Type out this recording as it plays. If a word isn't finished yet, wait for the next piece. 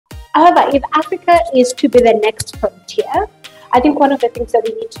However, if Africa is to be the next frontier, I think one of the things that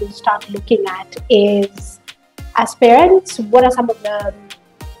we need to start looking at is, as parents, what are some of the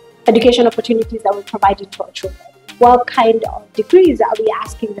education opportunities that we're providing to our children? What kind of degrees are we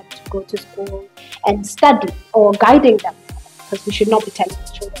asking them to go to school and study, or guiding them? Because we should not be telling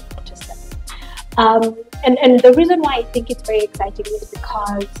the children what to study. And the reason why I think it's very exciting is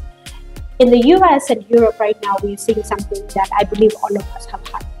because in the US and Europe right now, we're seeing something that I believe all of us have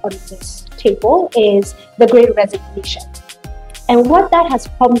had on this table, is the Great Resignation. And what that has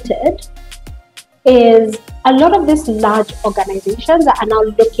prompted is a lot of these large organizations are now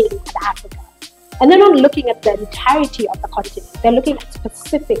looking at Africa. And they're not looking at the entirety of the continent. They're looking at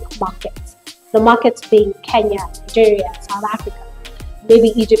specific markets. The markets being Kenya, Nigeria, South Africa, maybe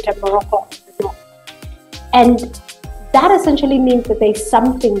Egypt and Morocco in the north. And that essentially means that there's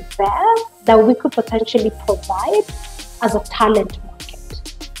something there that we could potentially provide as a talent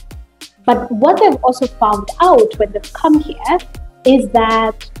market. But what they've also found out when they've come here is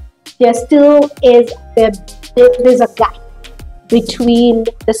that there still is, there's a gap between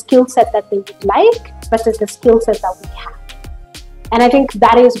the skill set that they would like versus the skill set that we have. And I think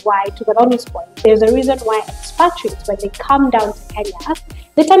that is why, to the honest point, there's a reason why expatriates, when they come down to Kenya,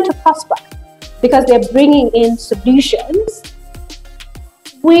 they tend to prosper, because they're bringing in solutions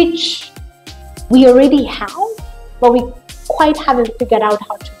which we already have, but we quite haven't figured out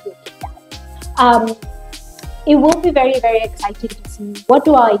how to break it down. It will be very, very exciting to see what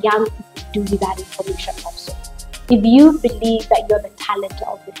do our young people do with that information also. If you believe that you're the talent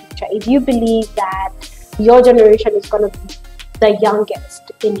of the future, if you believe that your generation is going to be the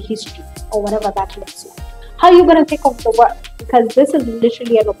youngest in history, or whatever that looks like, how are you going to take over the world? Because this is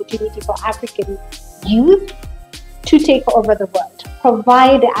literally an opportunity for African youth to take over the world,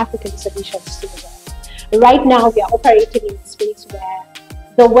 provide African solutions to the world. Right now, we are operating in a space where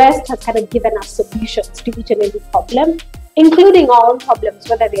the West has kind of given us solutions to each and every problem, including our own problems,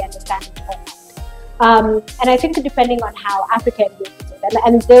 whether they understand it or not. And I think depending on how Africa engages it,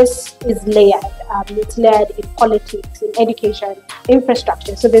 and this is layered, it's layered in politics, in education,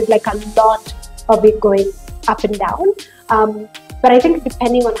 infrastructure. So there's like a lot of it going up and down. But I think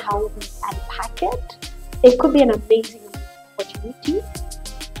depending on how we unpack it, it could be an amazing opportunity.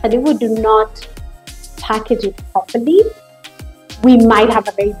 And if we do not package it properly, we might have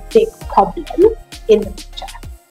a very big problem in the future.